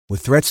With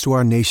threats to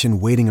our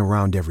nation waiting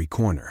around every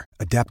corner,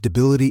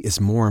 adaptability is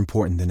more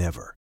important than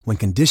ever. When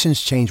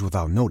conditions change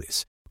without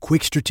notice,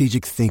 quick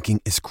strategic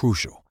thinking is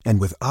crucial.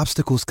 And with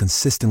obstacles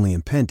consistently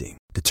impending,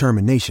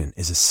 determination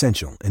is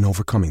essential in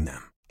overcoming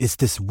them. It's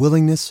this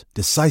willingness,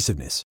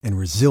 decisiveness, and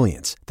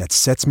resilience that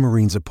sets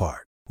Marines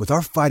apart. With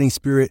our fighting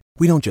spirit,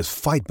 we don't just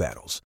fight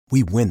battles,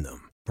 we win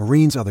them.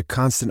 Marines are the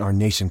constant our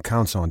nation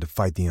counts on to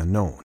fight the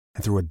unknown.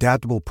 And through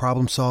adaptable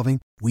problem solving,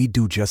 we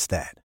do just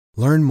that.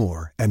 Learn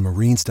more at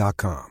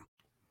marines.com.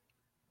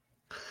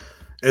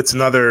 It's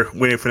another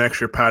Waiting for Next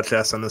Year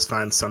podcast on this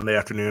fine Sunday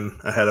afternoon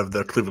ahead of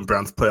the Cleveland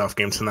Browns playoff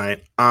game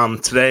tonight.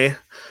 Today,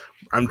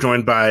 I'm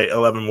joined by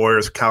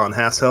 11W's Colin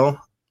Hass-Hill.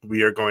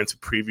 We are going to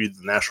preview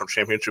the national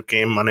championship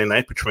game Monday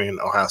night between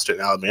Ohio State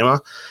and Alabama.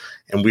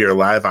 And we are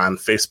live on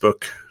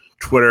Facebook,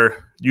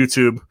 Twitter,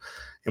 YouTube,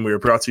 and we are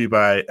brought to you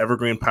by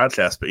Evergreen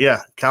Podcast. But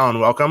yeah, Colin,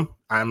 welcome.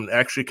 I'm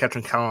actually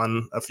catching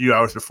Colin a few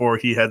hours before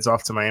he heads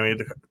off to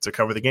Miami to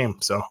cover the game.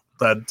 So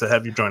glad to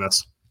have you join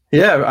us.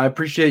 Yeah, I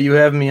appreciate you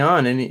having me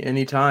on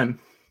any time.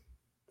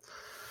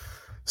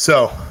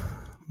 So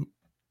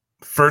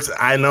first,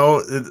 I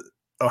know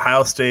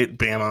Ohio State,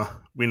 Bama.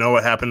 We know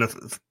what happened in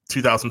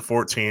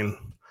 2014.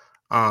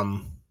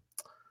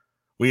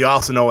 We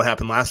also know what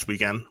happened last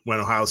weekend when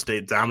Ohio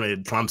State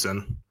dominated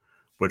Clemson,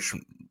 which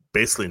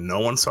basically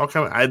no one saw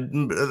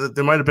coming.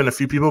 There might have been a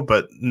few people,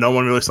 but no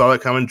one really saw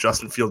that coming.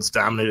 Justin Fields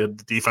dominated.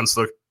 The defense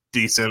looked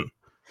decent.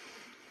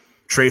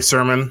 Trey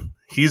Sermon,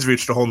 he's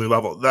reached a whole new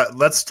level.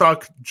 Let's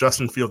talk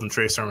Justin Fields and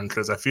Trey Sermon,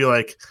 because I feel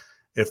like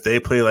if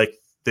they play like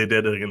they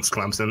did against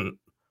Clemson,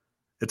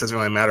 it doesn't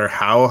really matter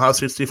how Ohio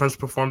State's defense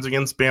performs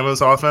against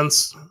Bama's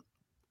offense.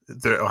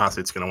 Ohio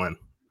State's going to win.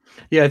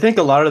 Yeah, I think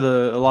a lot of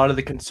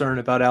the concern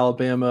about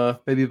Alabama,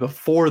 maybe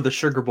before the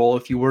Sugar Bowl,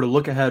 if you were to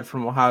look ahead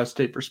from Ohio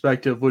State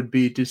perspective, would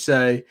be to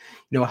say,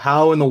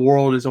 how in the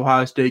world is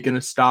Ohio State going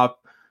to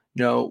stop,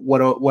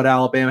 what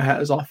Alabama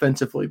has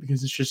offensively,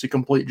 because it's just a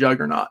complete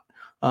juggernaut.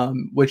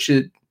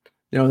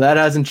 That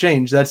hasn't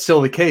changed. That's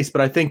still the case. But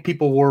I think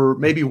people were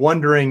maybe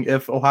wondering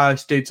if Ohio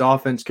State's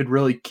offense could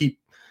really keep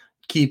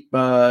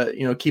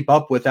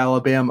up with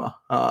Alabama.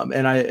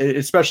 And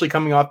especially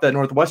coming off that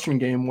Northwestern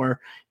game where,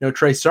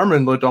 Trey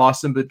Sermon looked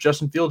awesome, but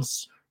Justin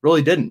Fields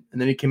really didn't.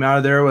 And then he came out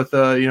of there with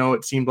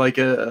it seemed like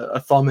a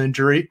thumb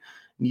injury.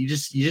 And you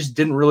just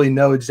didn't really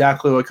know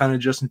exactly what kind of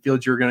Justin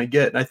Fields you were going to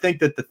get. And I think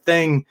that the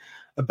thing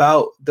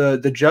about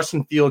the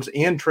Justin Fields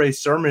and Trey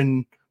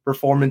Sermon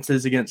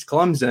performances against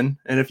Clemson,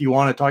 and if you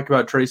want to talk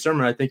about Trey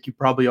Sermon, I think you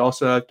probably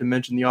also have to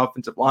mention the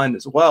offensive line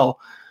as well.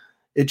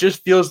 It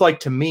just feels like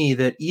to me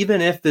that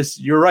even if this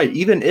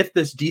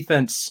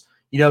defense,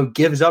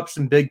 gives up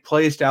some big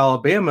plays to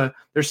Alabama,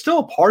 there's still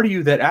a part of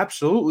you that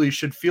absolutely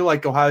should feel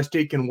like Ohio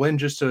State can win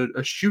just a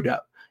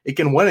shootout. It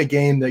can win a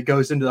game that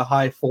goes into the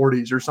high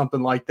 40s or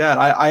something like that.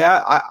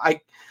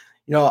 I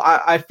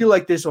feel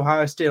like this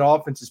Ohio State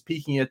offense is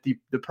peaking at the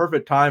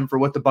perfect time for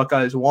what the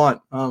Buckeyes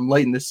want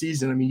late in the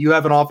season. I mean, you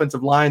have an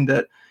offensive line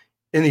that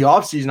in the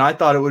offseason, I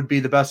thought it would be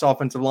the best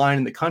offensive line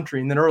in the country.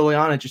 And then early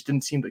on, it just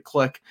didn't seem to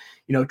click.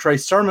 Trey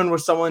Sermon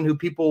was someone who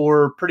people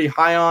were pretty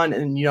high on.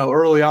 And,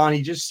 early on,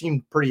 he just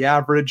seemed pretty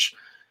average.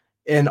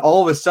 And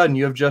all of a sudden,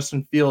 you have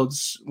Justin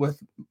Fields with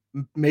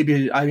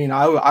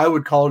I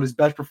would call it his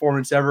best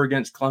performance ever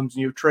against Clemson.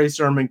 You have Trey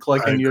Sermon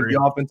clicking. You have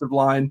the offensive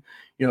line,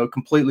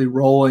 completely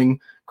rolling.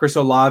 Chris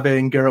Olave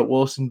and Garrett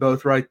Wilson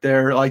both right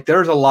there. Like,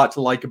 there's a lot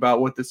to like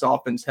about what this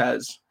offense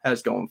has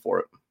going for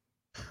it.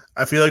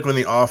 I feel like when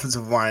the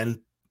offensive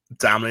line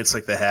dominates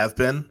like they have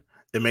been,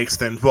 it makes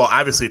things – well,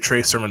 obviously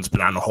Trey Sermon's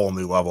been on a whole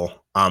new level.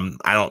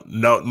 I don't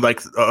know – like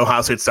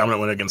Ohio State's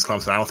dominant win against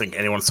Clemson, I don't think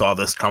anyone saw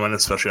this coming,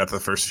 especially after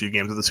the first few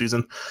games of the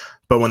season.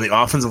 But when the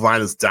offensive line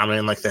is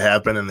dominating like they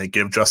have been and they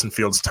give Justin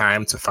Fields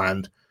time to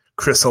find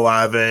Chris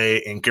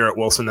Olave and Garrett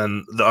Wilson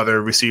and the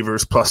other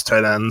receivers plus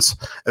tight ends,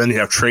 and then you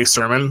have Trey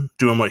Sermon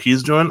doing what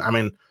he's doing, I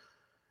mean,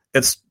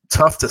 it's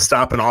tough to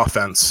stop an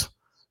offense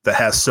that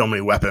has so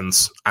many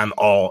weapons on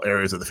all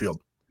areas of the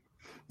field.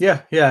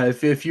 Yeah.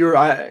 If you're,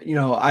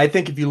 I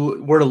think if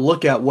you were to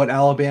look at what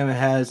Alabama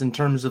has in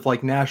terms of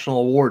like national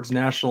awards,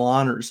 national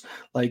honors,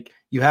 like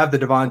you have the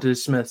Devonta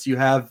Smiths, you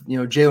have,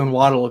 Jalen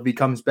Waddle, if he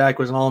comes back,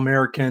 was an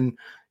All-American,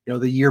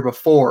 the year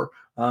before.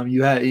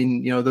 You had,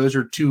 those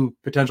are two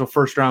potential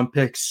first-round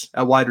picks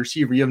at wide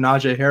receiver. You have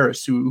Najee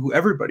Harris, who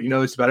everybody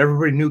knows about,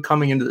 everybody knew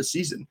coming into the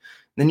season.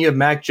 Then you have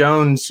Mac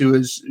Jones, who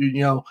is,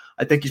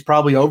 I think he's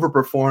probably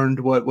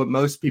overperformed what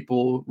most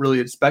people really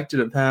expected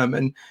of him.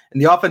 And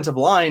the offensive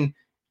line,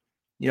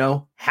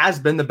 has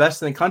been the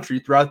best in the country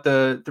throughout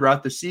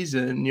the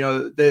season.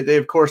 They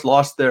of course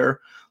lost their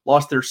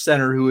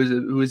center,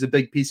 who is a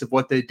big piece of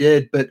what they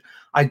did. But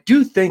I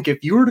do think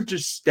if you were to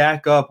just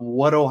stack up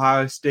what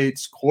Ohio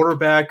State's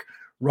quarterback,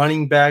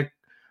 running back,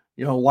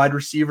 wide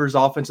receivers,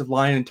 offensive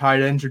line, and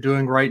tight ends are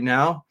doing right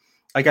now,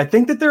 like, I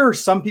think that there are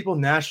some people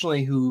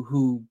nationally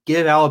who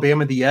give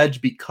Alabama the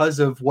edge because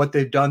of what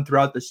they've done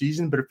throughout the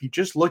season. But if you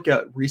just look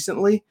at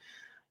recently,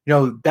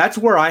 that's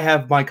where I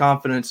have my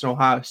confidence in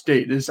Ohio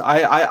State. Is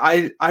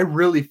I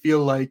really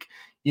feel like,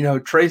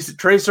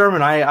 Trey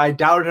Sermon, I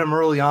doubted him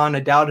early on. I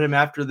doubted him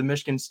after the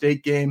Michigan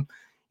State game.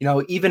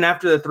 Even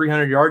after the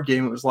 300-yard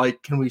game, it was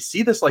like, can we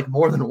see this like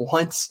more than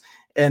once?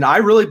 And I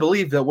really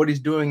believe that what he's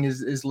doing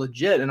is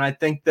legit. And I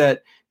think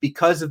that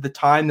because of the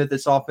time that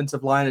this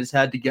offensive line has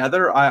had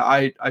together,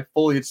 I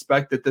fully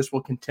expect that this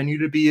will continue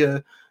to be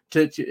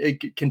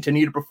to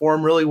continue to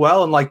perform really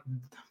well. And like,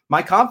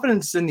 my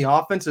confidence in the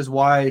offense is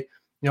why,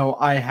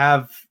 I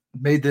have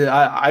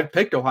I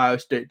picked Ohio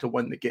State to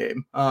win the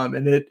game.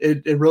 And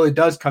it really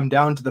does come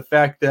down to the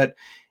fact that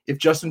if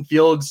Justin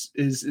Fields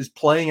is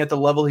playing at the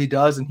level he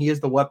does, and he has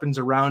the weapons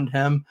around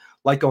him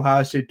like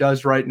Ohio State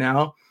does right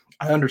now,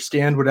 I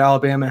understand what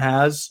Alabama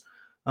has,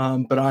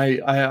 but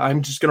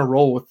I'm just going to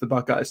roll with the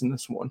Buckeyes in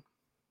this one.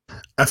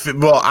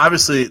 Well,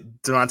 obviously,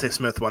 Devontae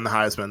Smith won the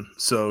Heisman,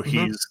 so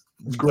he's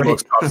great. The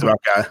most talked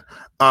about guy.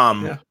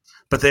 Yeah.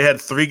 But they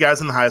had three guys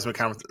in the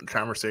Heisman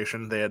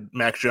conversation. They had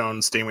Mac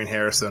Jones, Damian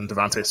Harris, and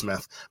Devontae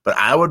Smith. But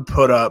I would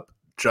put up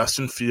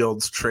Justin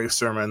Fields, Trey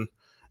Sermon,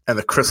 and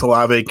the Chris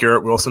Olave,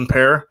 Garrett Wilson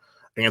pair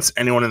against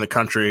anyone in the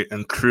country,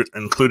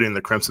 including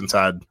the Crimson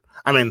Tide.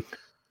 I mean,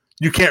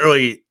 you can't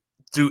really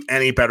do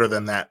any better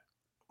than that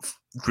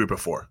group of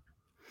four.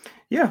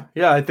 Yeah,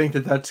 I think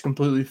that's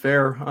completely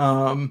fair.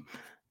 I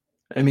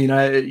mean,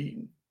 I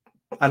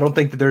don't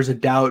think that there's a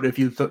doubt if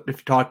you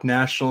talk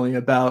nationally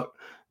about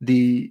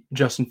the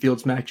Justin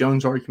Fields, Mac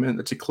Jones argument,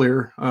 that's a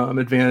clear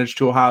advantage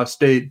to Ohio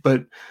State.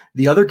 But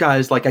the other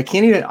guys, like,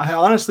 I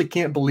honestly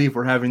can't believe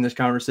we're having this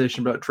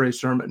conversation about Trey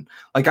Sermon.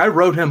 Like, I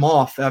wrote him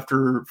off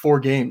after 4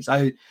 games.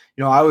 I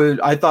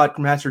thought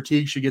Master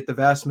Teague should get the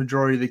vast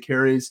majority of the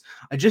carries.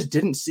 I just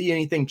didn't see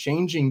anything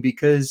changing,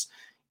 because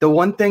the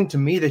one thing to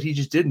me that he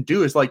just didn't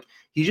do is, like,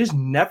 he just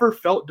never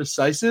felt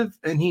decisive,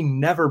 and he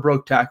never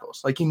broke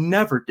tackles. Like, he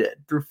never did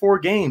through 4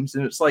 games.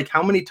 And it's like,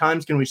 how many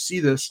times can we see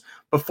this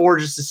before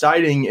just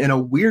deciding in a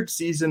weird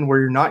season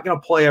where you're not going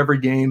to play every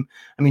game?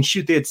 I mean,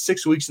 shoot, they had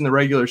 6 weeks in the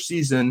regular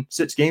season,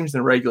 6 games in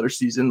the regular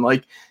season.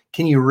 Like,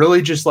 can you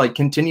really just like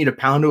continue to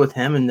pound it with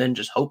him and then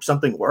just hope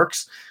something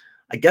works?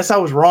 I guess I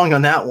was wrong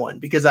on that one,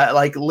 because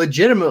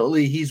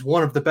legitimately, he's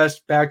one of the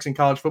best backs in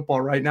college football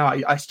right now.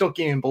 I still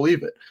can't even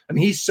believe it. I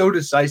mean, he's so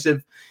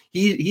decisive.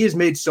 He has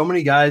made so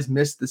many guys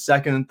miss the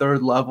second and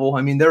third level.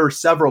 I mean, there were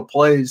several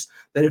plays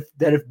that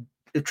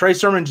if Trey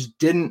Sermon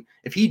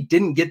if he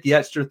didn't get the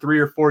extra 3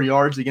 or 4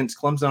 yards against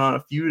Clemson on a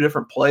few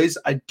different plays,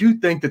 I do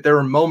think that there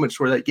were moments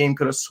where that game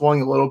could have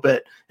swung a little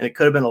bit and it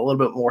could have been a little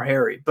bit more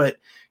hairy. But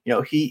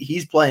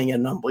he's playing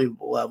at an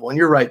unbelievable level. And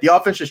you're right, the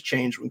offense just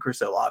changed when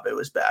Chris Olave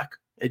was back.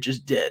 It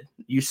just did.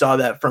 You saw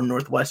that from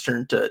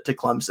Northwestern to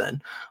Clemson.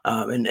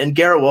 And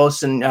Garrett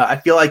Wilson, I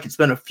feel like it's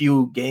been a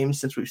few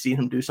games since we've seen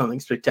him do something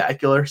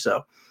spectacular.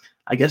 So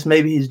I guess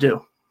maybe he's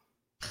due.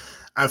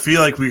 I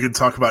feel like we could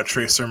talk about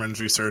Trey Sermon's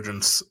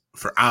resurgence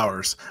for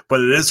hours, but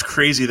it is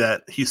crazy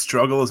that he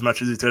struggled as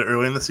much as he did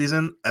early in the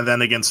season. And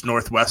then against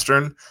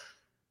Northwestern,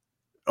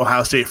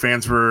 Ohio State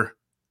fans were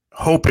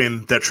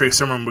hoping that Trey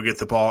Sermon would get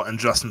the ball and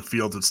Justin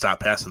Fields would stop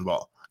passing the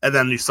ball. And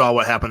then you saw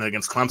what happened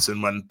against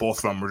Clemson when both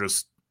of them were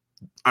just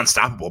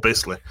unstoppable,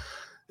 basically.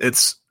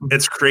 It's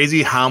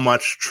crazy how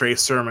much Trey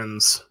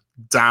Sermon's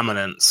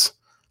dominance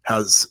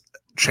has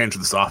changed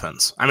this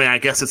offense. I mean, I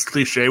guess it's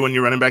cliche when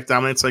your running back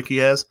dominates like he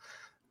has,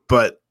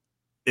 but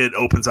it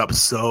opens up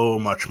so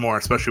much more,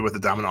 especially with the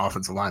dominant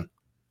offensive line.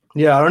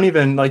 Yeah, I don't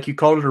even, like, you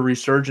called it a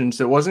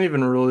resurgence. It wasn't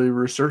even really a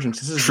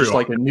resurgence. This is just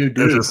like a new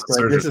dude.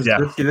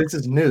 This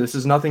is new. This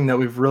is nothing that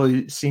we've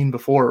really seen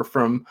before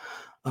from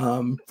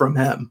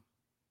him.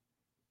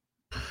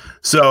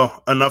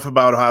 So enough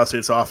about Ohio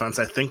State's offense.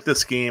 I think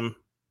this game,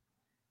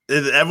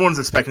 everyone's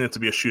expecting it to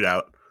be a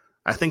shootout.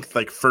 I think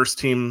like first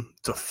team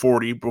to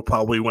 40 will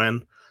probably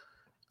win.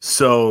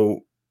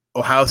 So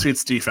Ohio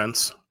State's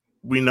defense,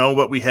 we know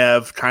what we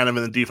have kind of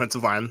in the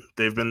defensive line.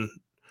 They've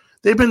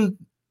been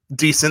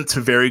decent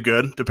to very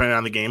good, depending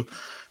on the game.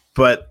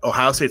 But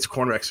Ohio State's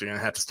cornerbacks are going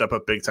to have to step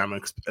up big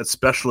time,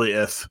 especially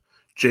if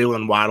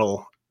Jalen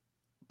Waddle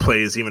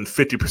plays even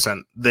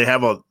 50%. They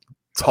have a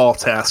tall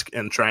task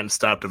in trying to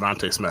stop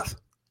Devontae Smith.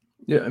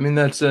 Yeah, I mean,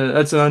 that's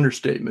an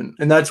understatement.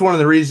 And that's one of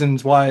the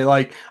reasons why,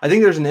 like, I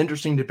think there's an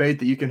interesting debate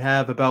that you can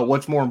have about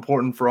what's more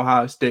important for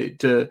Ohio State,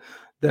 to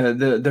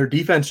their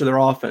defense or their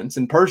offense.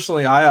 And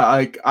personally,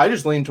 I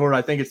just lean toward,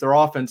 I think it's their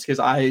offense, because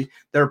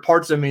there are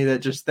parts of me that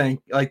just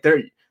think like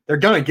they're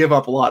going to give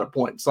up a lot of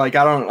points. Like,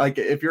 I don't, like,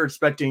 if you're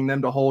expecting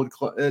them to hold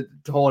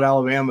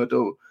Alabama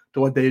to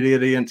what they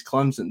did against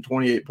Clemson,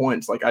 28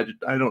 points, like,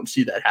 I don't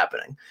see that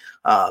happening.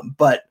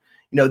 But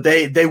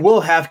they will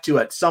have to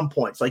at some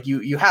points. Like,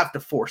 you have to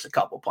force a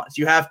couple punts.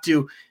 You have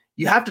to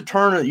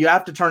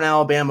turn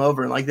Alabama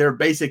over, and like, there are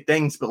basic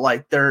things, but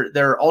like there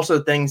are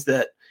also things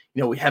that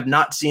we have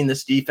not seen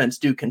this defense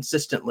do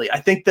consistently. I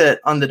think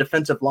that on the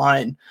defensive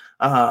line,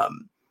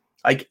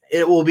 like,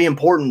 it will be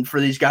important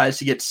for these guys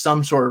to get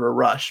some sort of a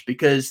rush,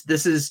 because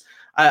this is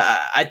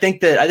I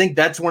think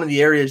that's one of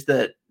the areas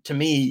that, to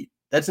me,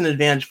 that's an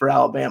advantage for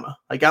Alabama.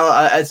 Like,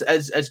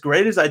 as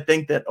great as I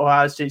think that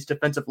Ohio State's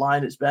defensive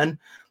line has been,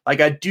 like,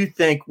 I do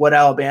think what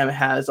Alabama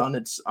has on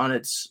its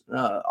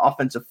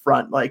offensive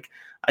front, like,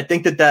 I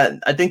think that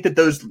Nick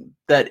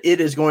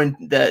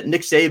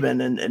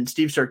Saban and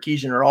Steve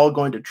Sarkisian are all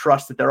going to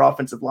trust that their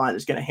offensive line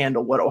is going to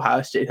handle what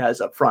Ohio State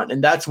has up front.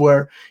 And that's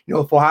where,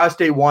 if Ohio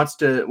State wants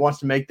to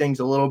make things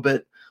a little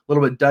bit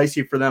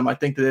dicey for them, I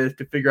think that they have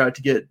to figure out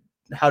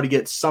how to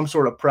get some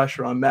sort of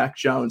pressure on Mac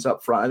Jones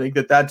up front. I think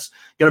that that's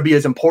going to be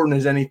as important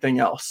as anything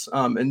else.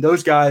 And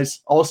those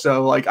guys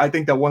also, I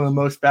think that one of the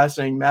most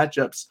fascinating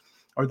matchups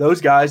are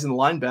those guys and the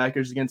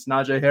linebackers against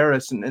Najee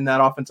Harris and that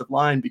offensive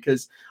line,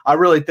 because I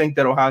really think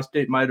that Ohio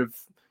State might have,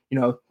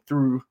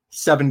 through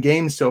 7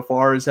 games so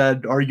far, has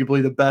had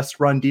arguably the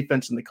best run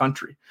defense in the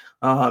country.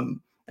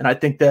 And I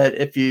think that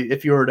if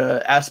you were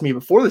to ask me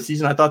before the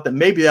season, I thought that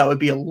maybe that would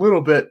be a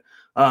little bit,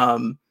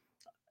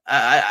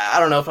 I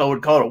don't know if I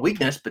would call it a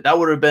weakness, but that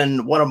would have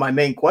been one of my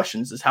main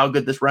questions, is how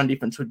good this run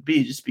defense would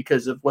be, just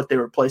because of what they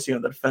were placing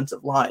on the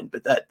defensive line.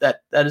 But that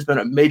has been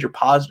a major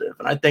positive.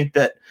 And I think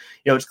that,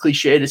 it's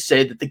cliche to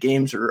say that the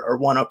games are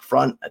won up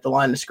front at the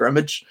line of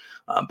scrimmage.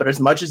 But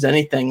as much as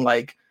anything,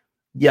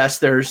 yes,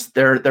 there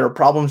are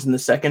problems in the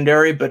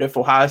secondary, but if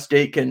Ohio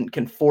State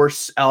can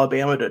force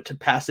Alabama to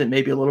pass it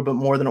maybe a little bit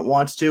more than it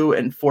wants to,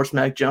 and force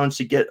Mac Jones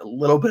to get a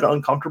little bit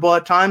uncomfortable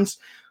at times,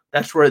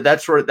 that's where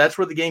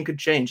the game could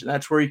change, and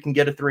that's where you can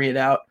get a 3 and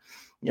out.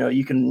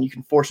 You can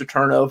force a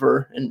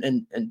turnover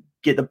and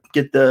get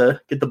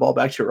the ball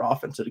back to your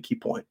offense at a key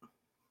point.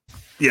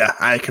 Yeah,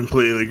 I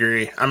completely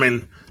agree. I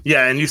mean,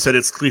 yeah, and you said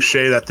it's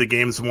cliche that the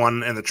game's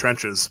won in the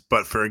trenches,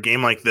 but for a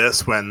game like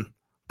this, when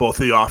both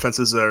of the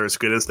offenses are as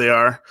good as they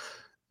are,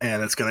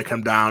 and it's going to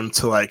come down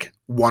to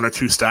 1 or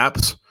 2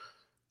 stops,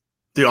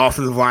 the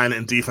offensive line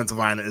and defensive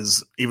line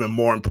is even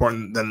more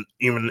important than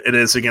even it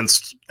is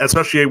against,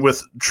 especially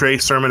with Trey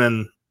Sermon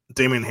and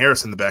Damian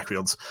Harris in the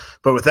backfields.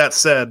 But with that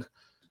said,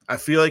 I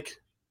feel like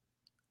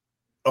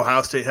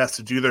Ohio State has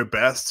to do their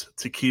best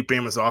to keep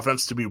Bama's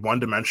offense to be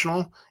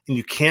one-dimensional, and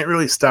you can't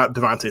really stop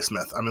Devontae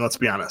Smith. I mean, let's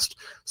be honest.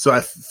 So I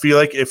feel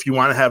like if you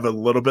want to have a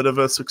little bit of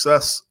a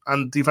success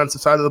on the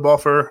defensive side of the ball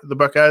for the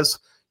Buckeyes,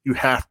 you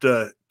have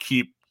to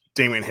keep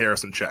Damian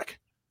Harris in check.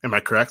 Am I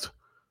correct?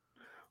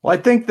 Well, I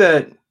think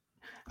that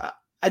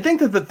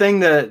the thing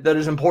that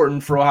is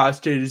important for Ohio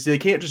State is they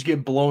can't just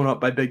get blown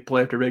up by big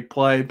play after big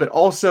play, but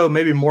also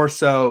maybe more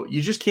so,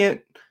 you just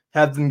can't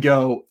have them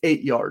go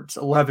 8 yards,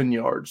 11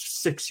 yards,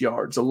 6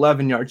 yards,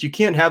 11 yards. You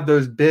can't have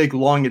those big,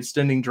 long,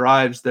 extending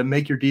drives that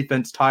make your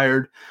defense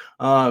tired.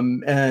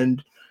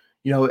 And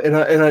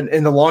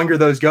the longer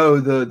those go,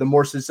 the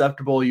more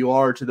susceptible you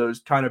are to those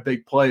kind of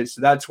big plays.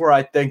 So that's where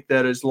I think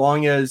that as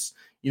long as,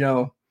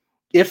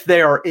 if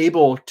they are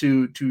able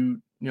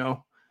to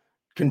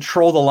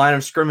control the line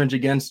of scrimmage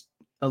against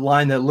a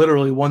line that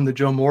literally won the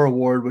Joe Moore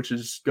Award, which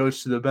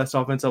goes to the best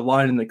offensive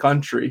line in the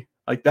country,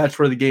 that's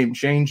where the game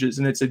changes.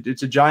 And it's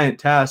a giant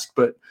task.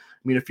 But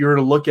I mean, if you were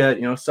to look at,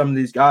 some of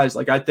these guys,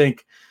 I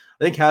think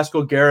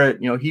Haskell Garrett,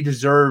 he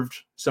deserved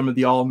some of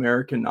the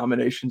All-American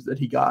nominations that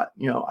he got.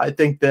 I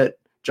think that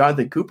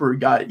Jonathan Cooper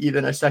got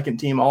even a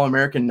second-team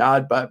All-American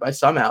nod by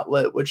some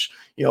outlet, which,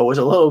 was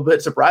a little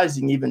bit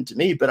surprising even to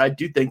me. But I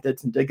do think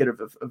that's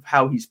indicative of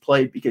how he's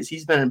played, because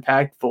he's been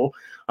impactful,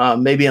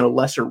 maybe in a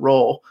lesser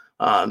role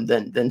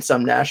than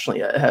some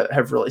nationally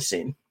have really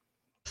seen.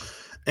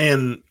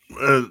 And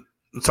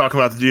talking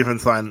about the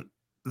defense line,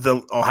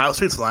 the Ohio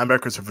State's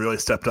linebackers have really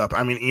stepped up.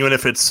 I mean, even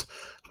if it's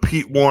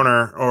Pete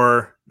Warner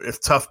or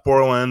if Tuff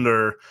Borland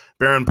or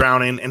Baron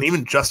Browning, and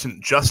even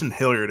Justin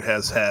Hilliard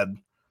has had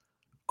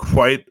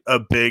quite a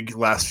big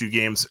last few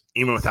games,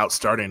 even without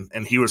starting.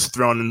 And he was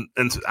thrown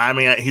into, I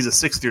mean, he's a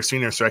 6th-year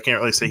senior, so I can't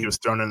really say he was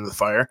thrown into the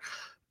fire,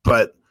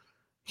 but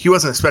he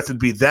wasn't expected to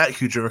be that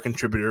huge of a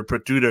contributor.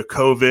 But due to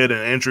COVID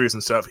and injuries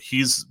and stuff,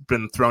 he's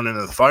been thrown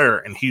into the fire,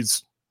 and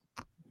he's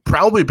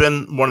probably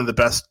been one of the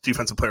best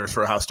defensive players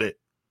for Ohio State.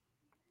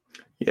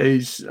 Yeah,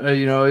 he's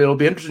it'll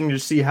be interesting to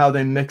see how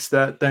they mix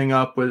that thing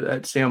up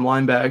at Sam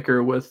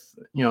linebacker with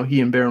he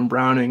and Baron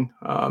Browning,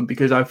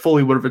 because I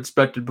fully would have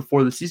expected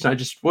before the season. I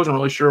just wasn't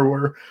really sure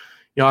where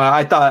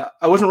I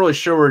wasn't really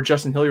sure where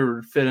Justin Hilliard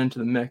would fit into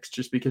the mix,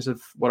 just because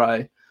of what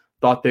I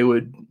thought they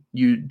would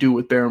do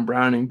with Baron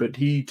Browning. But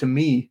to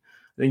me,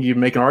 I think you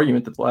can make an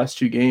argument that the last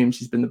 2 games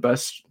he's been the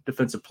best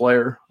defensive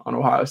player on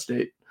Ohio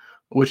State,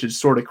 which is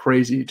sort of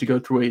crazy to go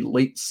through a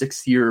late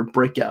 6th-year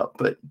breakout,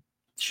 but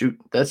shoot,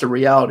 that's a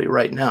reality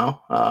right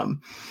now.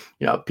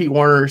 Pete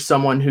Warner is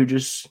someone who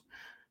just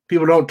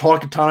people don't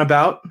talk a ton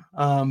about,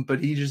 but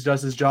he just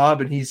does his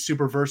job, and he's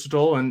super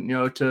versatile. And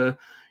to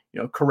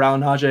corral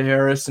Najee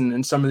Harris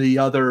and some of the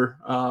other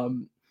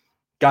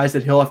guys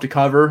that he'll have to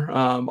cover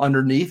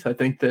underneath, I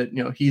think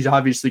that he's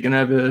obviously going to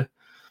have a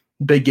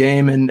big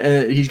game, and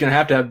he's going to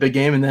have a big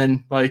game. And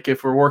then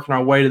if we're working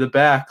our way to the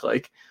back,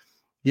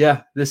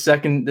 yeah, this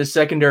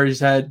secondary's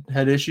had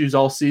issues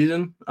all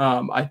season.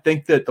 I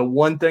think that the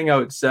one thing I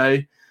would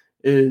say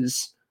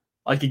is,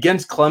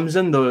 against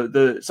Clemson,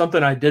 the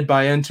something I did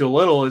buy into a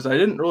little is I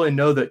didn't really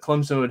know that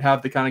Clemson would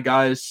have the kind of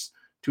guys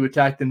to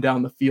attack them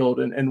down the field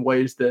in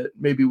ways that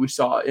maybe we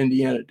saw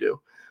Indiana do.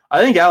 I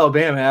think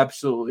Alabama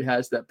absolutely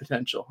has that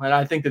potential, and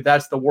I think that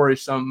that's the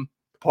worrisome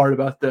part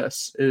about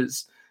this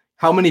is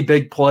how many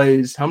big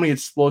plays, how many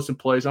explosive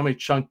plays, how many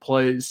chunk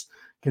plays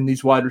can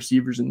these wide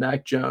receivers and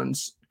Mac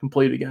Jones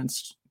complete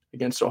against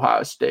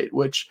Ohio State?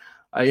 Which,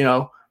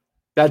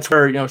 that's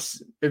where,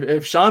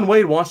 if Shaun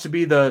Wade wants to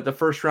be the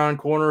first round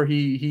corner,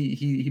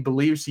 he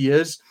believes he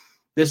is.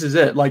 This is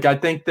it. Like, I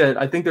think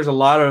there's a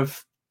lot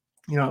of,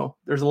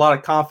 there's a lot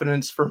of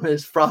confidence from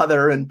his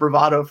father and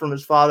bravado from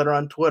his father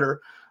on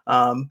Twitter.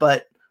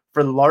 But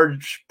for the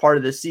large part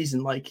of this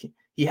season, like,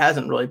 he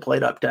hasn't really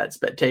played up to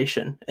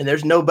expectation. And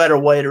there's no better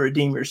way to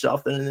redeem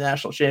yourself than in the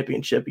national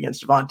championship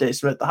against Devontae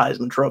Smith, the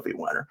Heisman Trophy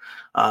winner.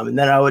 And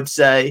then I would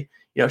say,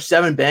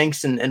 Sevyn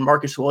Banks and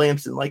Marcus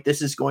Williamson, like,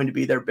 this is going to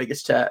be their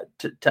biggest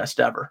test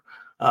ever.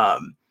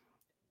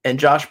 And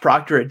Josh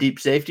Proctor at deep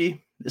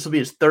safety, this will be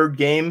his third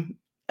game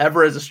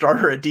ever as a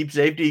starter at deep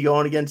safety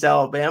going against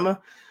Alabama.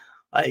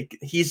 Like,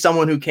 he's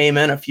someone who came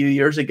in a few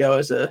years ago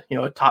as a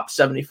top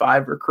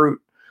 75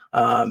 recruit.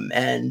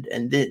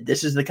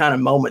 This is the kind of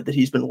moment that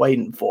he's been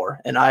waiting for.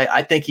 And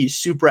I think he's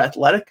super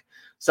athletic,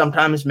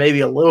 sometimes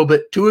maybe a little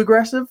bit too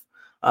aggressive.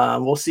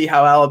 We'll see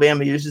how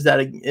Alabama uses that,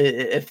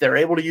 if they're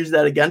able to use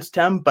that against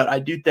him. But I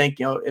do think,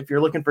 if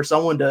you're looking for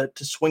someone to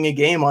swing a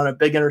game on a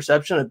big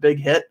interception, a big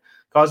hit,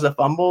 cause a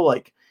fumble,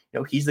 like,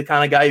 he's the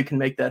kind of guy who can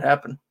make that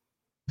happen.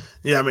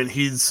 Yeah, I mean,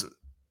 he's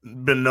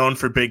been known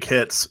for big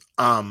hits.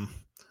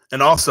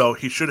 And also,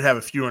 he should have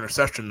a few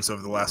interceptions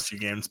over the last few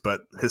games,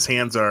 but his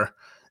hands are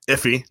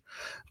iffy.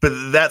 But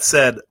that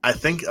said, I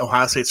think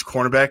Ohio State's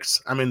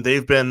cornerbacks, I mean,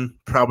 they've been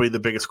probably the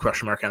biggest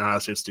question mark on Ohio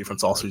State's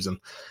defense all season.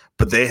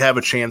 But they have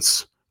a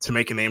chance to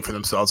make a name for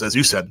themselves, as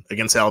you said,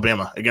 against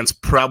Alabama,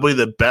 against probably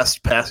the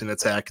best passing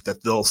attack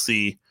that they'll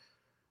see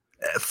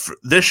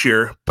this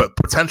year, but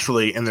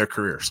potentially in their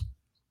careers.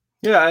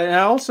 Yeah, and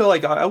I also,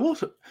 like, I will,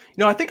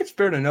 I think it's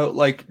fair to note,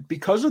 like,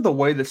 because of the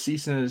way the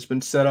season has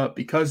been set up,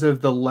 because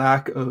of the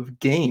lack of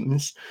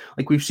games,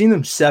 like, we've seen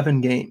them 7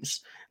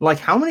 games. Like,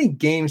 how many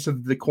games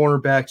have the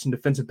cornerbacks and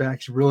defensive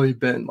backs really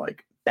been,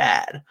 like,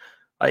 bad?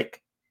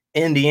 Like,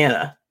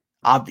 Indiana,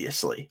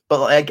 obviously.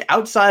 But, like,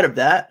 outside of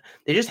that,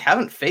 they just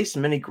haven't faced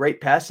many great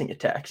passing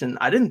attacks. And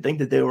I didn't think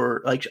that they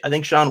were, like, I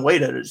think Shaun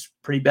Wade had his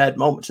pretty bad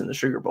moments in the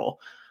Sugar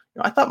Bowl.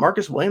 I thought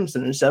Marcus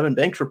Williamson and Sevyn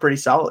Banks were pretty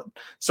solid.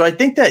 So I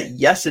think that,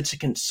 yes, it's a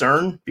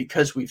concern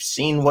because we've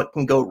seen what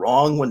can go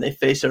wrong when they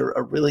face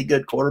a really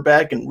good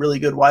quarterback and really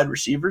good wide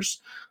receivers.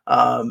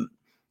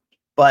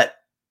 But,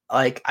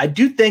 like, I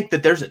do think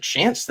that there's a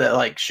chance that,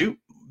 like, shoot,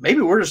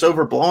 maybe we're just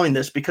overblowing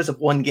this because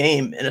of one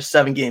game in a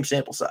 7-game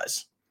sample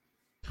size.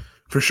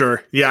 For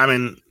sure. Yeah, I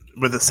mean,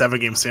 with a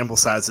 7-game sample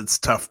size, it's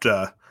tough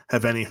to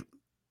have any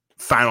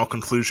final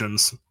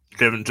conclusions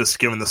given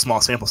the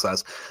small sample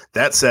size.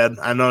 That said,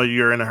 I know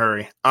you're in a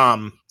hurry.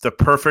 The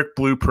perfect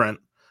blueprint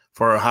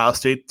for Ohio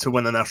State to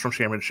win the national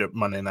championship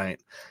Monday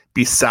night,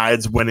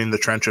 besides winning the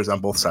trenches on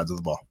both sides of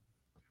the ball.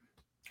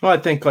 Well, I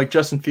think, like,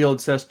 Justin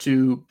Fields has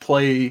to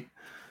play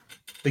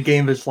the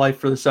game of his life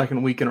for the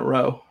second week in a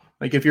row.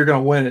 Like, if you're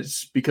going to win,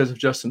 it's because of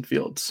Justin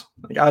Fields.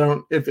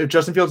 Like, if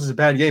Justin Fields is a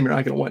bad game, you're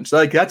not going to win. So,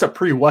 like, that's a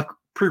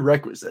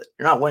prerequisite.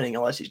 You're not winning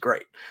unless he's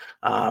great.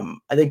 I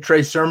think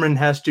Trey Sermon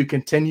has to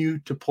continue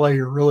to play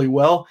really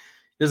well.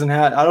 I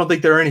don't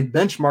think there are any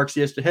benchmarks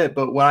he has to hit,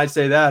 but when I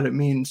say that, it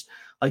means,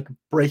 like,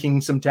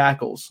 breaking some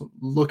tackles,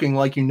 looking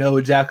like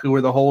exactly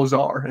where the holes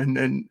are, and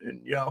then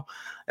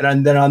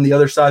on the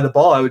other side of the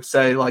ball, I would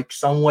say, like,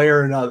 some way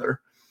or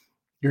another,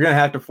 you're going to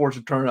have to force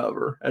a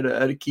turnover at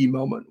a key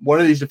moment. One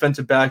of these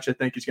defensive backs, I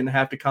think, is going to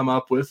have to come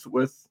up with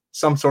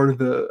some sort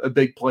of a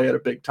big play at a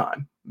big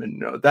time,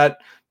 and that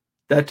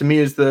to me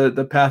is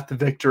the path to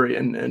victory,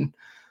 and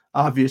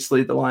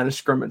obviously the line of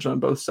scrimmage on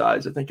both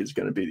sides, I think, is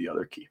going to be the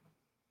other key.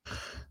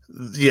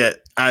 Yeah,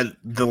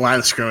 the line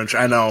of scrimmage,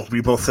 I know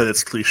we both said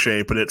it's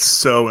cliche, but it's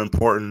so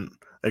important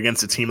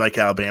against a team like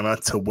Alabama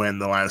to win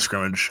the line of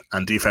scrimmage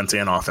on defense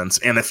and offense.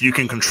 And if you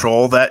can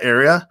control that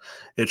area,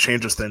 it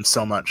changes things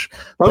so much.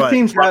 Both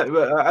teams,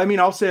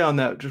 I'll say on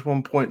that just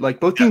one point, like,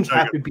 both teams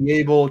have to be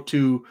able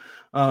to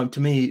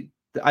me,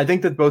 I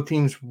think that both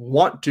teams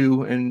want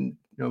to, and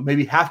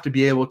maybe have to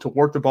be able to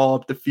work the ball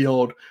up the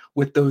field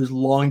with those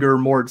longer,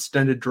 more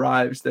extended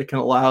drives that can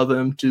allow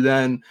them to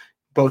then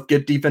both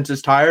get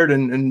defenses tired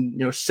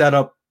and set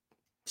up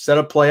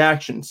play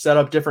action, set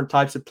up different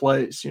types of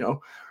plays.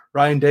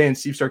 Ryan Day and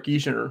Steve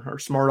Sarkisian are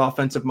smart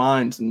offensive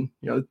minds, and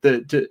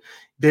they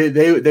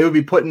would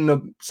be put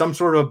in some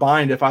sort of a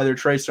bind if either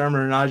Trey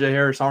Sermon or Najee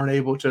Harris aren't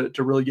able to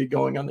really get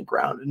going on the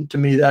ground. And to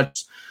me,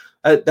 that's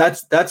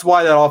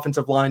why that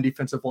offensive line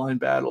defensive line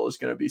battle is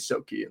going to be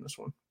so key in this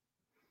one.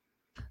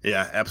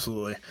 Yeah,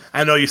 absolutely.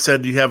 I know you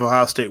said you have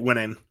Ohio State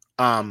winning.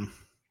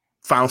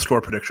 Final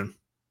score prediction.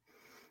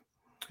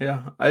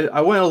 Yeah,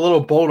 I went a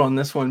little bold on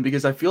this one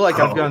because I feel like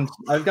I've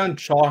gone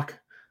chalk.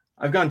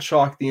 I've gone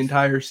chalk the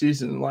entire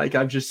season. Like,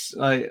 I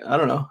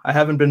don't know. I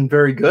haven't been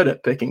very good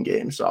at picking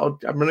games. So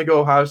I'm going to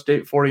go Ohio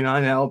State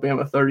 49,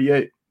 Alabama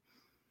 38.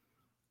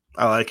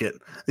 I like it.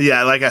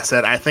 Yeah, like I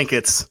said, I think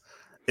it's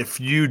if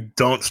you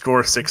don't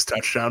score 6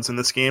 touchdowns in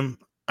this game,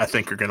 I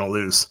think you're going to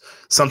lose.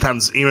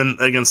 Sometimes even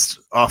against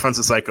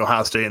offenses like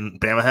Ohio State and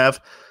Bama have,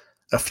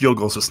 a field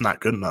goal is just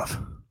not good enough.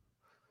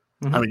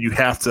 I mean, you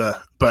have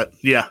to, but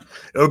yeah,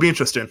 it'll be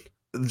interesting.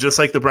 Just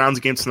like the Browns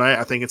game tonight,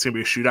 I think it's going to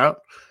be a shootout.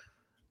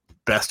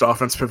 Best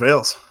offense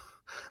prevails.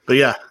 But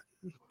yeah,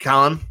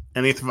 Colin,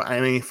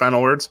 any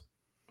final words?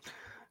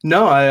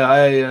 No,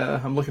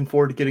 I'm looking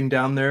forward to getting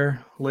down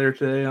there later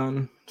today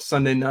on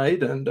Sunday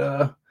night, and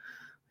it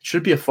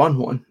should be a fun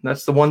one.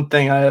 That's the one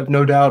thing I have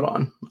no doubt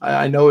on.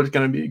 I know it's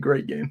going to be a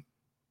great game.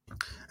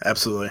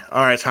 Absolutely.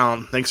 All right,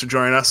 Colin, thanks for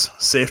joining us.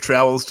 Safe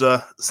travels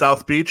to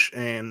South Beach,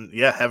 and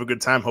yeah, have a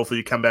good time. Hopefully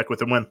you come back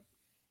with a win.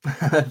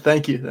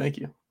 Thank you. Thank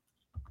you.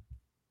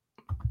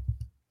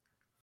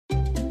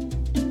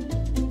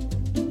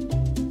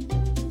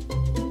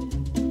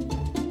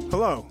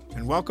 Hello,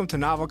 and welcome to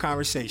Novel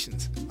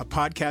Conversations, a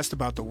podcast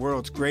about the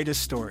world's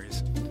greatest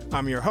stories.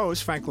 I'm your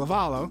host, Frank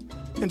Lavallo,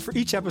 and for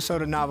each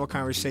episode of Novel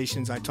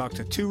Conversations, I talk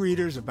to two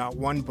readers about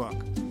one book.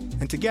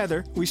 And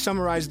together, we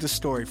summarize the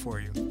story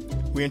for you.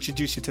 We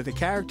introduce you to the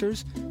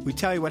characters, we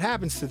tell you what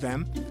happens to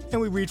them, and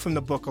we read from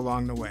the book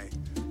along the way.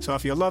 So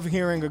if you love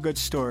hearing a good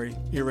story,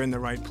 you're in the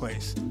right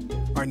place.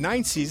 Our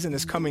 9th season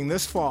is coming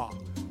this fall.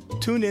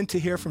 Tune in to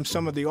hear from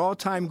some of the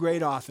all-time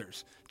great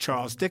authors,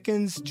 Charles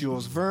Dickens,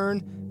 Jules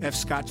Verne, F.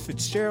 Scott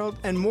Fitzgerald,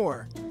 and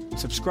more.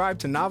 Subscribe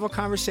to Novel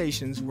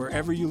Conversations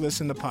wherever you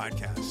listen to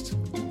podcasts.